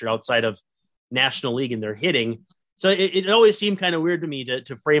starting pitcher outside of National League, and they're hitting. So it always seemed kind of weird to me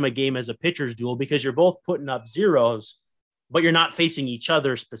to frame a game as a pitcher's duel, because you're both putting up zeros, but you're not facing each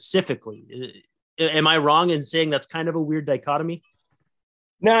other specifically. Am I wrong in saying that's kind of a weird dichotomy?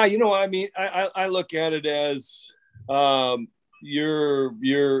 Nah, I mean, I look at it as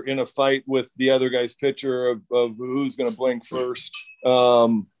you're in a fight with the other guy's pitcher of who's going to blink first.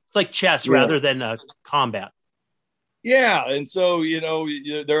 It's like chess rather than combat. Yeah, and so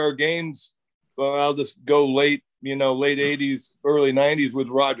there are games. Well, I'll just go late 80s, early 90s with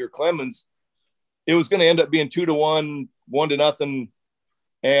Roger Clemens. It was going to end up being 2-1, 1-0,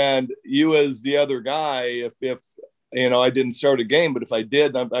 and you as the other guy, if I didn't start a game, but if I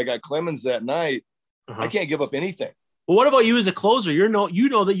did, I got Clemens that night. I can't give up anything. Well, what about you as a closer? You know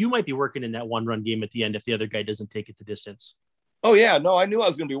that you might be working in that one-run game at the end if the other guy doesn't take it the distance. Oh yeah, no, I knew I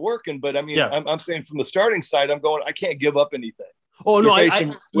was going to be working, but I mean, I'm saying from the starting side, I'm going, I can't give up anything. Oh no,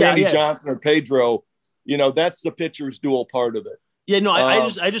 Randy Johnson or Pedro, that's the pitcher's duel part of it. Yeah, no,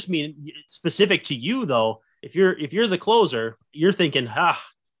 I just mean specific to you though. If you're the closer, you're thinking,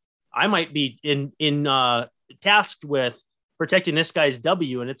 I might be in tasked with protecting this guy's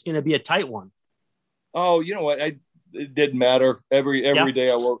W, and it's going to be a tight one. Oh, you know what? It didn't matter. Every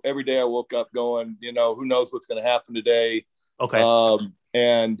day I woke up going, who knows what's going to happen today. Okay.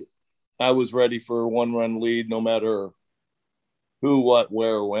 And I was ready for a 1-run lead, no matter who, what,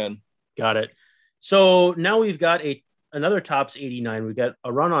 where, when. Got it. So now we've got another Topps 89. We've got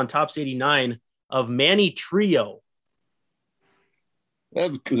a run on Topps 89 of Manny Trio.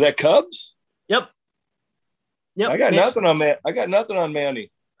 Was that Cubs? Yep. I got nothing on man. I got nothing on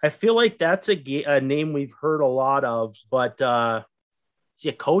Manny. I feel like that's a name we've heard a lot of, but is he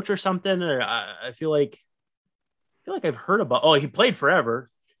a coach or something? Or I feel like I've heard about. Oh, he played forever.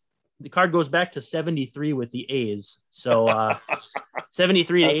 The card goes back to 73 with the A's. So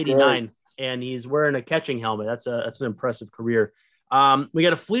 73 to 89, right. And he's wearing a catching helmet. That's an impressive career. We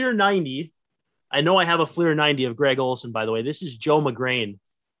got a Fleer 90. I know I have a Fleer 90 of Greg Olson, by the way. This is Joe McGrain.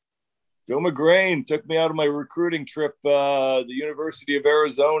 Joe McGrain took me out of my recruiting trip, the University of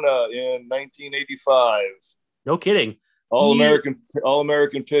Arizona in 1985. No kidding.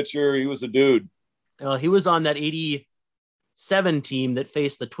 All-American pitcher. He was a dude. He was on that 87 team that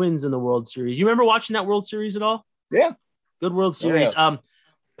faced the Twins in the World Series. You remember watching that World Series at all? Yeah. Good World Series. Yeah.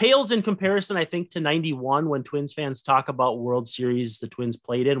 Pales in comparison, I think, to 91 when Twins fans talk about World Series the Twins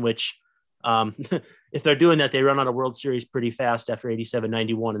played in, which if they're doing that, they run out of World Series pretty fast after 87,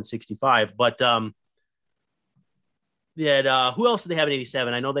 91, and 65. But they had, who else did they have in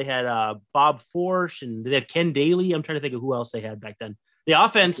 87? I know they had Bob Forsch, and they had Ken Daly. I'm trying to think of who else they had back then. The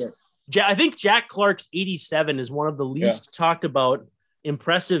offense, I think Jack Clark's 87 is one of the least talked about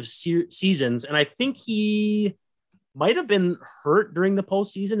impressive seasons. And I think he might have been hurt during the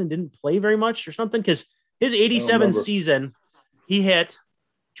postseason and didn't play very much or something, because his 87 season, he hit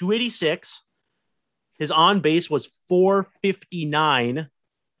 286. His on base was 459.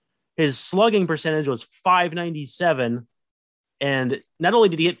 His slugging percentage was 597. And not only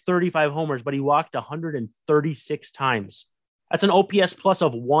did he hit 35 homers, but he walked 136 times. That's an OPS plus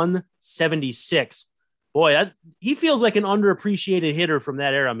of 176. Boy, he feels like an underappreciated hitter from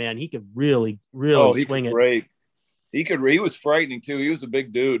that era, man. He could really swing it. Great. He was frightening too. He was a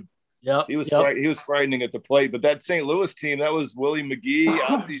big dude. Yeah, he was frightening at the plate. But that St. Louis team, that was Willie McGee,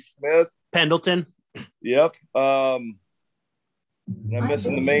 Ozzie Smith, Pendleton. Yep. I'm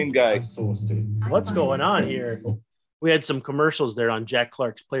missing the main guy. What's going on here? We had some commercials there on Jack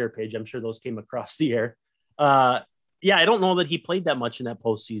Clark's player page. I'm sure those came across the air. Yeah, I don't know that he played that much in that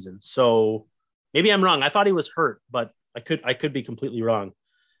postseason. So maybe I'm wrong. I thought he was hurt, but I could be completely wrong.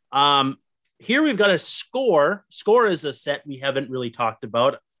 Here we've got a score. Score is a set we haven't really talked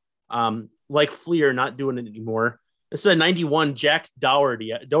about. Like Fleer, not doing it anymore. This is a 91 Jack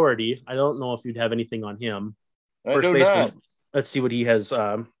Doherty. I don't know if you'd have anything on him. First baseman. Let's see what he has.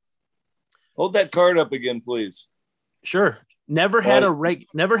 Hold that card up again, please. Sure. Never had a regular.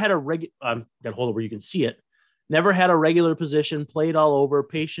 Got hold of where you can see it. Never had a regular position. Played all over.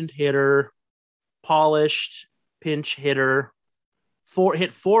 Patient hitter. Polished pinch hitter.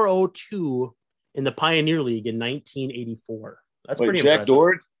 Hit 402 in the Pioneer League in 1984. That's pretty Jack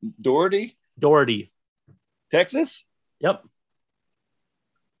impressive. Doherty? Texas? Yep.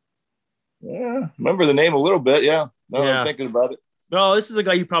 Yeah, remember the name a little bit, yeah. I'm thinking about it. No, this is a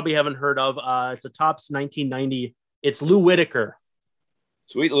guy you probably haven't heard of. It's a Topps 1990. It's Lou Whitaker.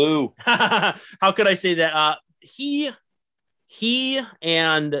 Sweet Lou. How could I say that? He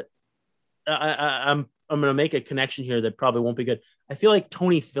and I'm going to make a connection here that probably won't be good. I feel like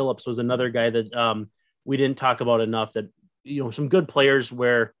Tony Phillips was another guy that we didn't talk about enough, that, some good players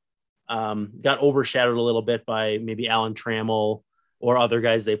where got overshadowed a little bit by maybe Alan Trammell or other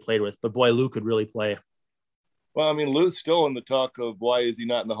guys they played with. But boy, Lou could really play. Well, I mean, Lou's still in the talk of why is he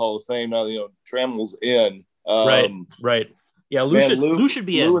not in the Hall of Fame now? Trammell's in. Right. Yeah, Lou should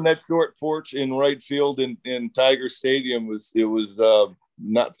be in. Lou in that short porch in right field in Tiger Stadium was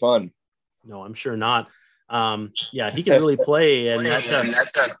not fun. No, I'm sure not. Yeah, he can really play, and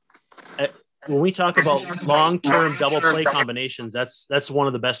when we talk about long-term double play combinations, that's one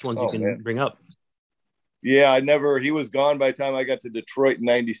of the best ones you can bring up. Yeah, he was gone by the time I got to Detroit in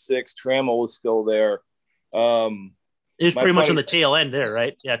 96. Trammell was still there. It was pretty much on the tail end there,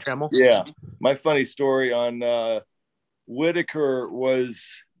 right? Yeah, Trammell. Yeah. My funny story on Whitaker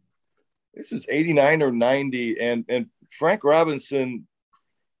was, this was 89 or 90, and Frank Robinson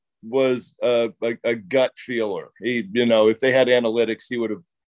was a gut feeler. He, if they had analytics, he would have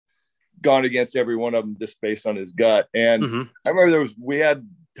gone against every one of them just based on his gut. And I remember we had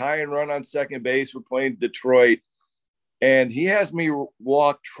tie and run on second base. We're playing Detroit, and he has me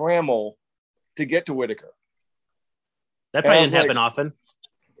walk Trammell to get to Whitaker. That probably didn't happen often.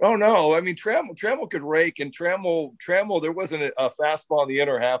 Oh no! I mean, Trammell could rake, and Trammell. There wasn't a fastball in the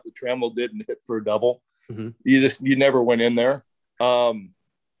inner half that Trammell didn't hit for a double. You never went in there.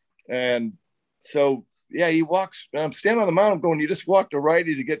 And so, yeah, he walks. I'm standing on the mound. I'm going, you just walked a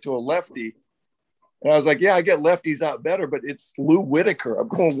righty to get to a lefty. And I was like, yeah, I get lefties out better, but it's Lou Whitaker. I'm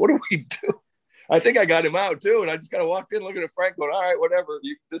going, what do we do? I think I got him out too. And I just kind of walked in looking at Frank going, all right, whatever.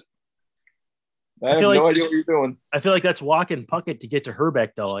 You just I have no idea what you're doing. I feel like that's walking Puckett to get to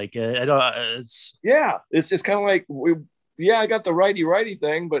Herbeck, though. Like, I don't. It's just kind of like I got the righty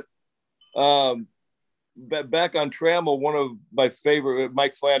thing, but back on Trammell, one of my favorite,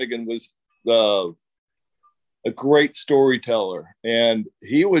 Mike Flanagan, was a great storyteller, and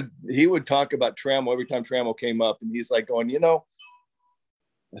he would talk about Trammell every time Trammell came up, and he's like going,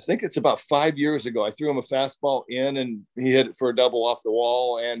 I think it's about 5 years ago, I threw him a fastball in, and he hit it for a double off the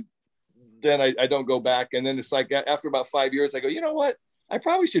wall, and then I don't go back, and then it's like after about 5 years, I go, you know what? I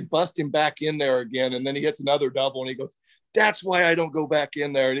probably should bust him back in there again. And then he hits another double and he goes, that's why I don't go back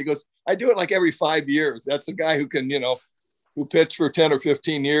in there. And he goes, I do it like every 5 years. That's a guy who can, who pitched for 10 or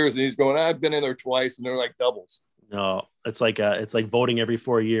 15 years. And he's going, I've been in there twice and they're like doubles. No, it's like voting every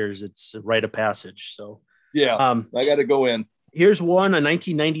 4 years. It's a rite of passage. So yeah, I got to go in. Here's one, a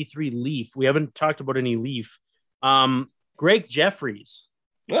 1993 Leaf. We haven't talked about any Leaf. Greg Jeffries.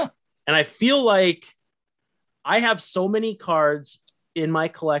 Yeah. And I feel like I have so many cards in my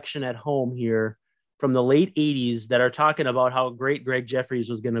collection at home here from the late 80s that are talking about how great Greg Jeffries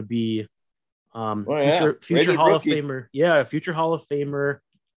was going to be. Future Hall of Famer. Yeah, future Hall of Famer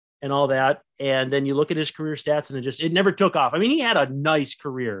and all that. And then you look at his career stats and it never took off. I mean, he had a nice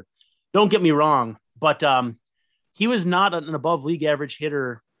career. Don't get me wrong, but he was not an above league average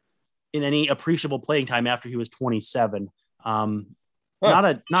hitter in any appreciable playing time after he was 27. Not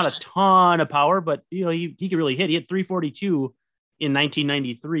a ton of power, but he could really hit. He had 342 in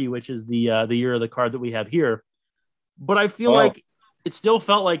 1993, which is the year of the card that we have here. But I feel like it still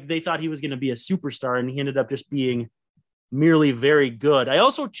felt like they thought he was going to be a superstar, and he ended up just being merely very good. I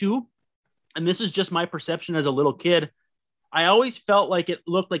also, too, and this is just my perception as a little kid, I always felt like it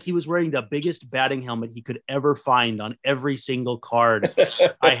looked like he was wearing the biggest batting helmet he could ever find on every single card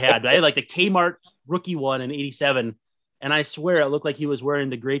I had. I had like the Kmart rookie one in 87, and I swear it looked like he was wearing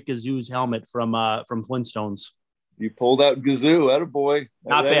the Great Gazoo's helmet from Flintstones. You pulled out Gazoo, attaboy.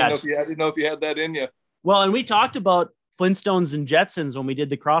 Not bad. I didn't know if you had that in you. Well, and we talked about Flintstones and Jetsons when we did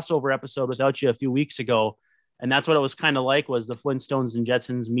the crossover episode without you a few weeks ago. And that's what it was kind of like, was the Flintstones and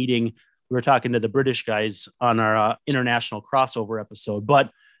Jetsons meeting. We were talking to the British guys on our international crossover episode. But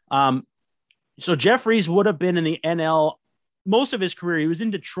so Jeffries would have been in the NL most of his career. He was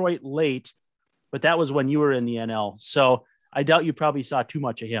in Detroit late, but that was when you were in the NL. So I doubt you probably saw too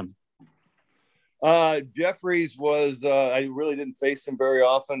much of him. Jeffries was, I really didn't face him very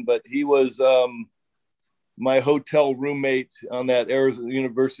often, but he was my hotel roommate on that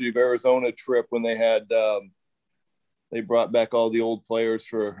University of Arizona trip when they had, they brought back all the old players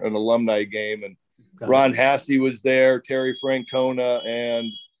for an alumni game. And Ron Hassey was there, Terry Francona, and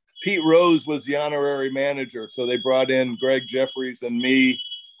Pete Rose was the honorary manager. So they brought in Greg Jeffries and me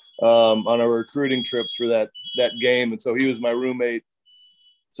on our recruiting trips for that game. And so he was my roommate.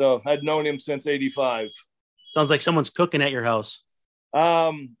 So I'd known him since 85. Sounds like someone's cooking at your house.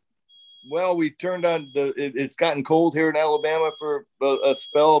 Well, we turned on it's gotten cold here in Alabama for a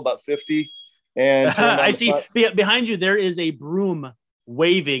spell, about 50. And I see behind you, there is a broom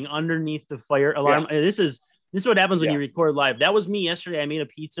waving underneath the fire alarm. Yeah. This is what happens when you record live. That was me yesterday. I made a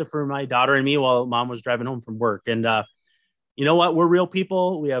pizza for my daughter and me while mom was driving home from work. And you know what? We're real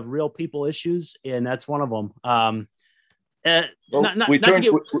people. We have real people issues. And that's one of them. Go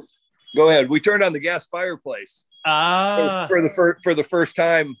ahead. We turned on the gas fireplace for the first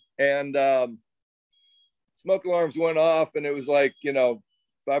time, and smoke alarms went off, and it was like,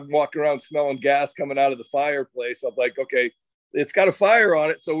 I'm walking around smelling gas coming out of the fireplace. I'm like, okay, it's got a fire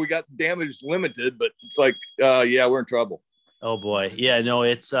on it, so we got damage limited, but it's like, we're in trouble. Oh boy, yeah, no,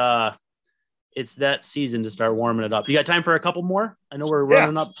 it's that season to start warming it up. You got time for a couple more? I know we're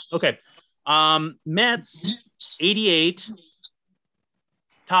running up. Okay. Mets 88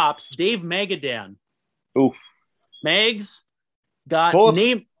 tops Dave Magadan. Oof. Mags got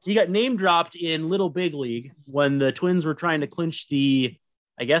name dropped in Little Big League when the Twins were trying to clinch I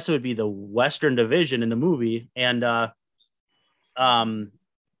guess it would be the Western Division in the movie. And I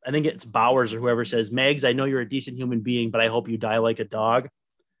think it's Bowers or whoever says, Mags, I know you're a decent human being, but I hope you die like a dog,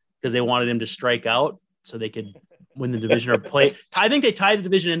 because they wanted him to strike out so they could win the division or play. I think they tied the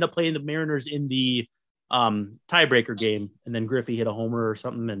division, end up playing the Mariners in the tiebreaker game, and then Griffey hit a homer or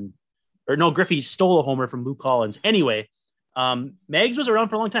something, Griffey stole a homer from Lou Collins. Anyway, Mags was around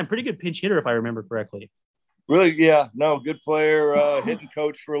for a long time. Pretty good pinch hitter, if I remember correctly. Really, yeah, no, good player. Hitting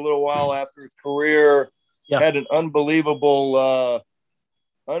coach for a little while after his career. Yeah. Had an unbelievable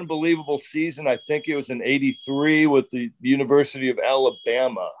season. I think it was in '83 with the University of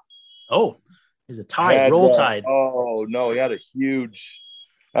Alabama. Oh, he's a roll tide. Oh no, he had a huge.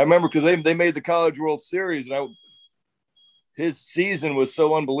 I remember because they made the College World Series, and his season was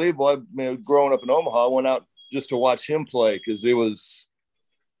so unbelievable. Growing up in Omaha, I went out just to watch him play because he was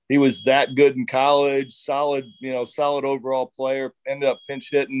that good in college, solid overall player. Ended up pinch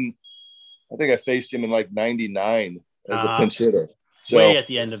hitting. I think I faced him in like 99 as a pinch hitter. So, way at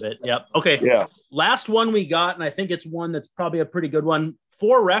the end of it. Yep. Okay. Yeah. Last one we got, and I think it's one that's probably a pretty good one.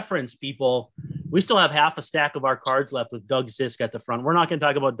 For reference, people, we still have half a stack of our cards left with Doug Sisk at the front. We're not going to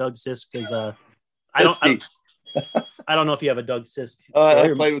talk about Doug Sisk because I don't know if you have a Doug Sisk.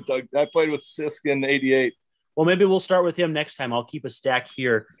 I played with Doug. I played with Sisk in '88. Well, maybe we'll start with him next time. I'll keep a stack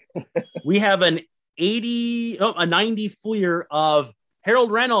here. We have a 90 Fleer of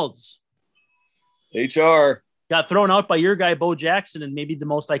Harold Reynolds. HR got thrown out by your guy, Bo Jackson, and maybe the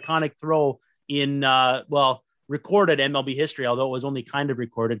most iconic throw in, recorded MLB history, although it was only kind of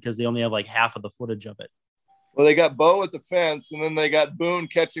recorded because they only have like half of the footage of it. Well, they got Bo at the fence, and then they got Boone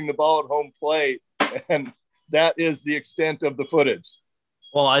catching the ball at home plate, and that is the extent of the footage.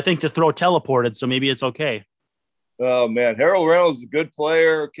 Well, I think the throw teleported, so maybe it's okay. Oh, man. Harold Reynolds is a good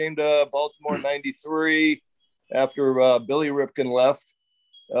player. Came to Baltimore in 93 after Billy Ripken left.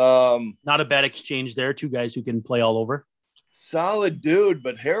 Not a bad exchange there. Two guys who can play all over. Solid dude,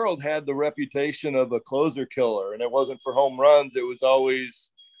 but Harold had the reputation of a closer killer, and it wasn't for home runs. It was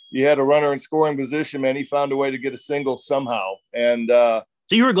always you had a runner in scoring position, man. He found a way to get a single somehow. And so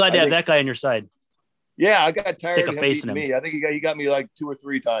you were glad to have that guy on your side. Yeah, I got tired of him beating me. I think he got me like 2 or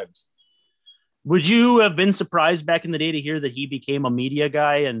 3 times. Would you have been surprised back in the day to hear that he became a media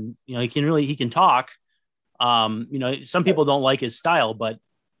guy and he can talk? Some people don't like his style, but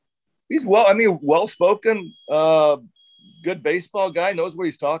he's well-spoken, good baseball guy, knows what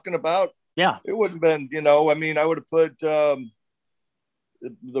he's talking about. Yeah. It wouldn't have been, I would have put the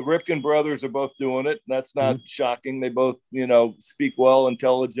Ripken brothers are both doing it. That's not shocking. They both, speak well,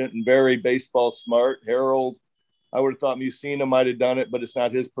 intelligent, and very baseball smart. Harold, I would have thought Musina might have done it, but it's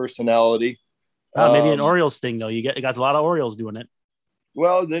not his personality. Maybe an Orioles thing, though. You got a lot of Orioles doing it.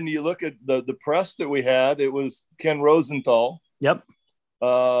 Well, then you look at the press that we had. It was Ken Rosenthal. Yep.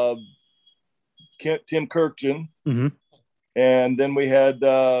 Tim Kirkjian. Mm-hmm. And then we had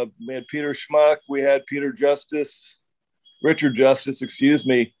Peter Schmuck. We had Richard Justice,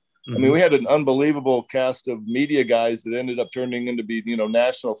 Mm-hmm. I mean, we had an unbelievable cast of media guys that ended up turning into be,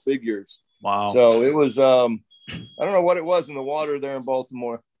 national figures. Wow. So it was, I don't know what it was in the water there in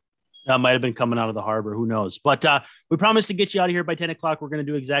Baltimore. That might have been coming out of the harbor. Who knows? But we promised to get you out of here by 10 o'clock. We're going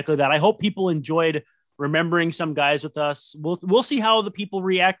to do exactly that. I hope people enjoyed remembering some guys with us. We'll see how the people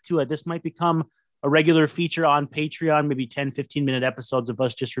react to it. This might become a regular feature on Patreon, maybe 10, 15-minute episodes of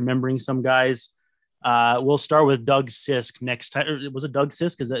us just remembering some guys. We'll start with Doug Sisk next time. Was it Doug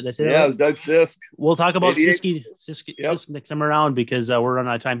Sisk? Did I say that? Yeah, it was Doug Sisk. We'll talk about Sisk next time around because we're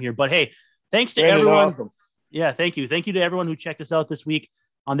running out of time here. But hey, thanks to everyone. Awesome. Yeah, thank you. Thank you to everyone who checked us out this week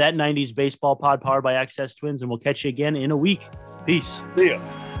on That 90s Baseball Pod powered by Access Twins, and we'll catch you again in a week. Peace. See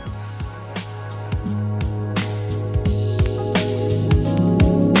ya.